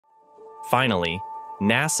Finally,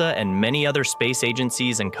 NASA and many other space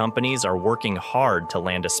agencies and companies are working hard to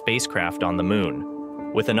land a spacecraft on the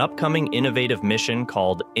Moon, with an upcoming innovative mission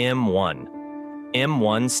called M1.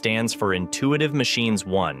 M1 stands for Intuitive Machines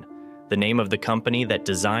 1, the name of the company that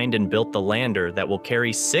designed and built the lander that will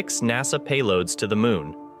carry 6 NASA payloads to the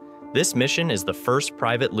Moon. This mission is the first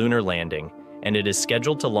private lunar landing, and it is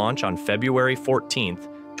scheduled to launch on February 14,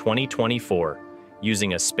 2024,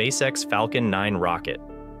 using a SpaceX Falcon 9 rocket.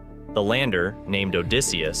 The lander, named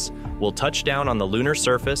Odysseus, will touch down on the lunar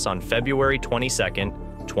surface on February 22,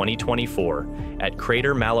 2024, at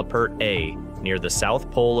crater Malapert A near the south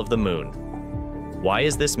pole of the Moon. Why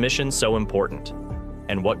is this mission so important?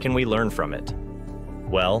 And what can we learn from it?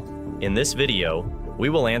 Well, in this video, we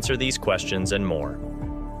will answer these questions and more.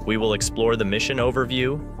 We will explore the mission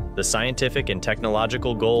overview, the scientific and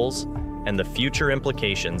technological goals, and the future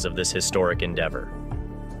implications of this historic endeavor.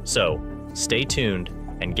 So, stay tuned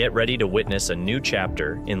and get ready to witness a new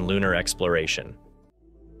chapter in lunar exploration.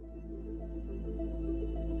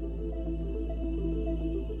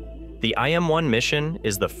 The IM-1 mission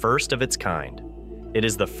is the first of its kind. It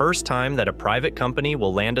is the first time that a private company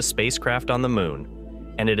will land a spacecraft on the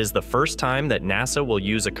Moon, and it is the first time that NASA will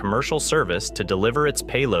use a commercial service to deliver its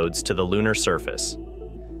payloads to the lunar surface.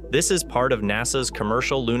 This is part of NASA's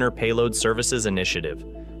Commercial Lunar Payload Services initiative,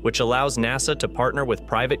 which allows NASA to partner with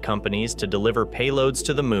private companies to deliver payloads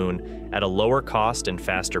to the Moon at a lower cost and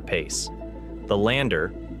faster pace. The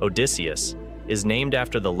lander, Odysseus, is named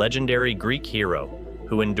after the legendary Greek hero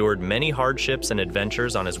who endured many hardships and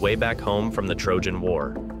adventures on his way back home from the Trojan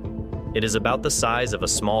War. It is about the size of a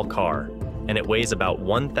small car, and it weighs about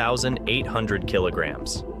 1,800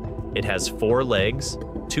 kilograms. It has 4 legs,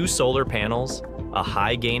 2 solar panels, a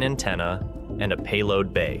high-gain antenna, and a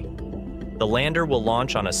payload bay. The lander will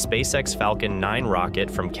launch on a SpaceX Falcon 9 rocket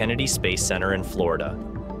from Kennedy Space Center in Florida,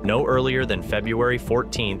 no earlier than February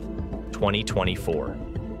 14, 2024.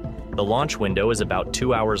 The launch window is about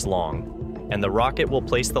 2 hours long, and the rocket will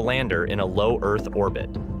place the lander in a low Earth orbit.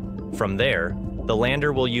 From there, the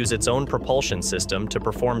lander will use its own propulsion system to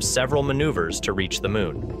perform several maneuvers to reach the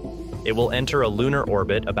Moon. It will enter a lunar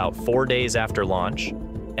orbit about 4 days after launch,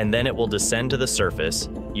 and then it will descend to the surface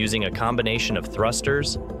using a combination of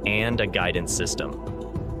thrusters and a guidance system.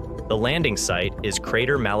 The landing site is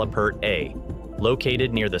crater Malapert A,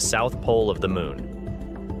 located near the south pole of the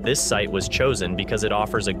Moon. This site was chosen because it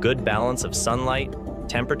offers a good balance of sunlight,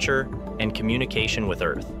 temperature, and communication with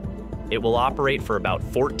Earth. It will operate for about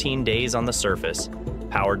 14 days on the surface,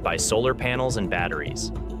 powered by solar panels and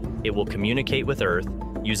batteries. It will communicate with Earth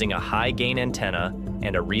using a high-gain antenna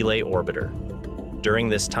and a relay orbiter. During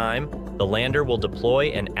this time, the lander will deploy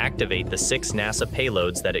and activate the 6 NASA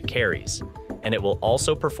payloads that it carries, and it will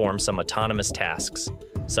also perform some autonomous tasks,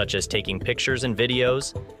 such as taking pictures and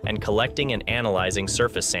videos and collecting and analyzing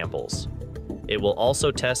surface samples. It will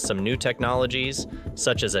also test some new technologies,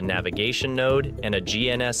 such as a navigation node and a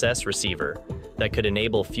GNSS receiver, that could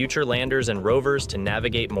enable future landers and rovers to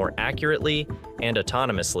navigate more accurately and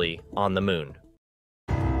autonomously on the Moon.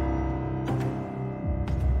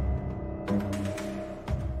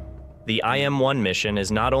 The IM-1 mission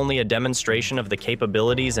is not only a demonstration of the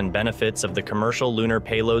capabilities and benefits of the Commercial Lunar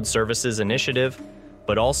Payload Services initiative,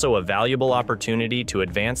 but also a valuable opportunity to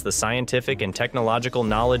advance the scientific and technological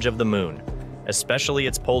knowledge of the Moon, especially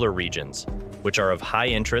its polar regions, which are of high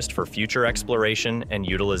interest for future exploration and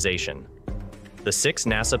utilization. The 6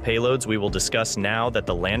 NASA payloads we will discuss now that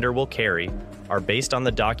the lander will carry are based on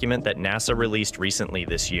the document that NASA released recently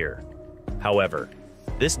this year. However,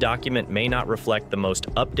 this document may not reflect the most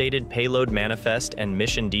updated payload manifest and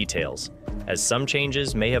mission details, as some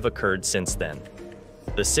changes may have occurred since then.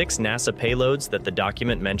 The 6 NASA payloads that the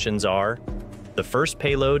document mentions are: the first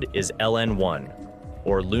payload is LN-1,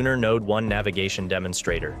 or Lunar Node 1 Navigation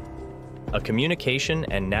Demonstrator, a communication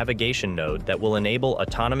and navigation node that will enable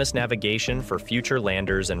autonomous navigation for future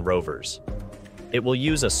landers and rovers. It will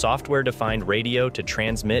use a software-defined radio to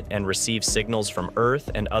transmit and receive signals from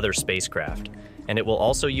Earth and other spacecraft, and it will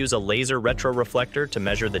also use a laser retroreflector to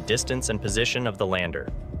measure the distance and position of the lander.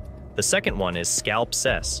 The second one is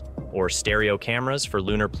CLPS, or stereo cameras for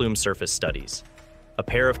lunar plume surface studies, a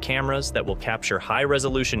pair of cameras that will capture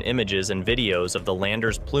high-resolution images and videos of the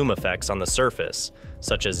lander's plume effects on the surface,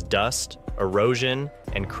 such as dust, erosion,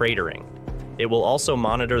 and cratering. It will also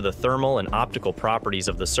monitor the thermal and optical properties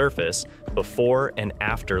of the surface before and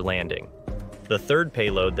after landing. The third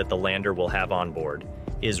payload that the lander will have on board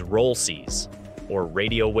is ROLSES, or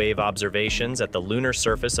radio wave observations at the lunar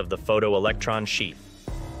surface of the photoelectron sheath,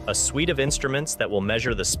 a suite of instruments that will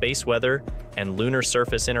measure the space weather and lunar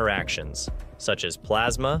surface interactions, such as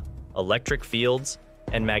plasma, electric fields,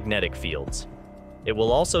 and magnetic fields. It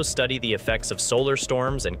will also study the effects of solar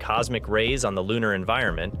storms and cosmic rays on the lunar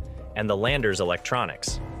environment and the lander's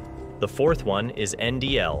electronics. The fourth one is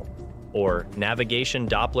NDL, or Navigation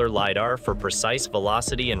Doppler LiDAR for precise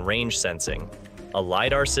velocity and range sensing, a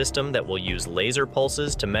LiDAR system that will use laser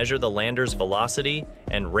pulses to measure the lander's velocity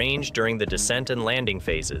and range during the descent and landing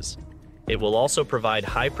phases. It will also provide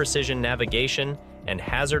high-precision navigation and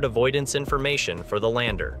hazard avoidance information for the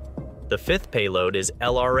lander. The fifth payload is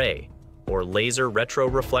LRA, or Laser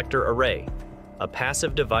Retroreflector Array, a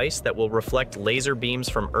passive device that will reflect laser beams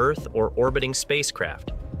from Earth or orbiting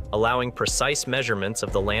spacecraft, allowing precise measurements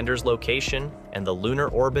of the lander's location and the lunar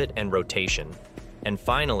orbit and rotation. And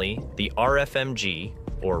finally, the RFMG,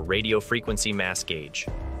 or Radio Frequency Mass Gauge,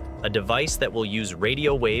 a device that will use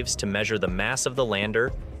radio waves to measure the mass of the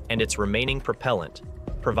lander and its remaining propellant,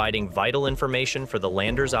 providing vital information for the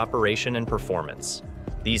lander's operation and performance.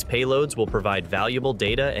 These payloads will provide valuable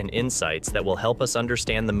data and insights that will help us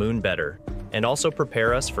understand the moon better, and also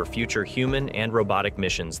prepare us for future human and robotic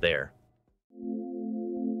missions there.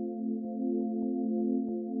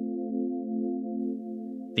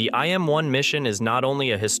 The IM-1 mission is not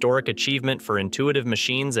only a historic achievement for intuitive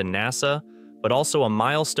machines and NASA, but also a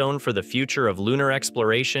milestone for the future of lunar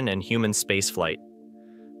exploration and human spaceflight.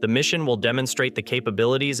 The mission will demonstrate the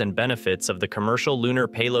capabilities and benefits of the Commercial Lunar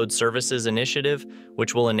Payload Services Initiative,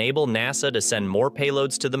 which will enable NASA to send more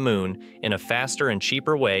payloads to the moon in a faster and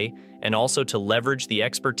cheaper way, and also to leverage the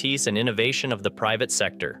expertise and innovation of the private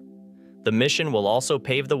sector. The mission will also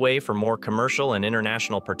pave the way for more commercial and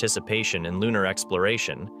international participation in lunar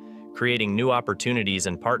exploration, creating new opportunities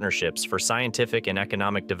and partnerships for scientific and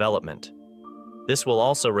economic development. This will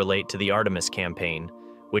also relate to the Artemis campaign,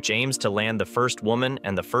 which aims to land the first woman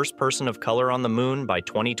and the first person of color on the moon by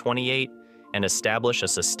 2028 and establish a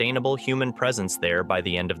sustainable human presence there by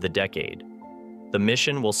the end of the decade. The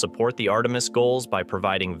mission will support the Artemis goals by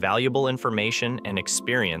providing valuable information and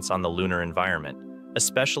experience on the lunar environment,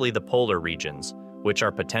 especially the polar regions, which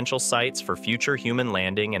are potential sites for future human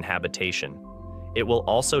landing and habitation. It will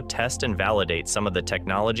also test and validate some of the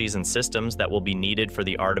technologies and systems that will be needed for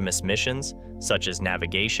the Artemis missions, such as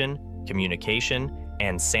navigation, communication,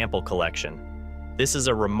 and sample collection. This is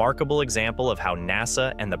a remarkable example of how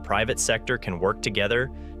NASA and the private sector can work together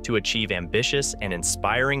to achieve ambitious and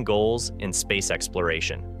inspiring goals in space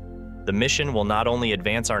exploration. The mission will not only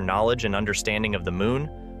advance our knowledge and understanding of the moon,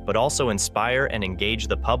 but also inspire and engage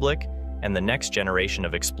the public and the next generation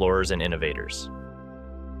of explorers and innovators.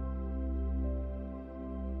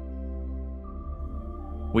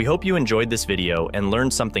 We hope you enjoyed this video and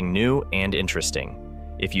learned something new and interesting.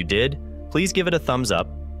 If you did, please give it a thumbs up,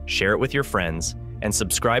 share it with your friends, and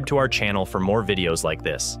subscribe to our channel for more videos like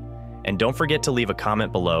this. And don't forget to leave a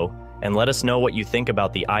comment below and let us know what you think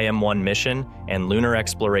about the IM-1 mission and lunar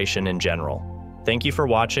exploration in general. Thank you for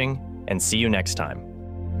watching, and see you next time.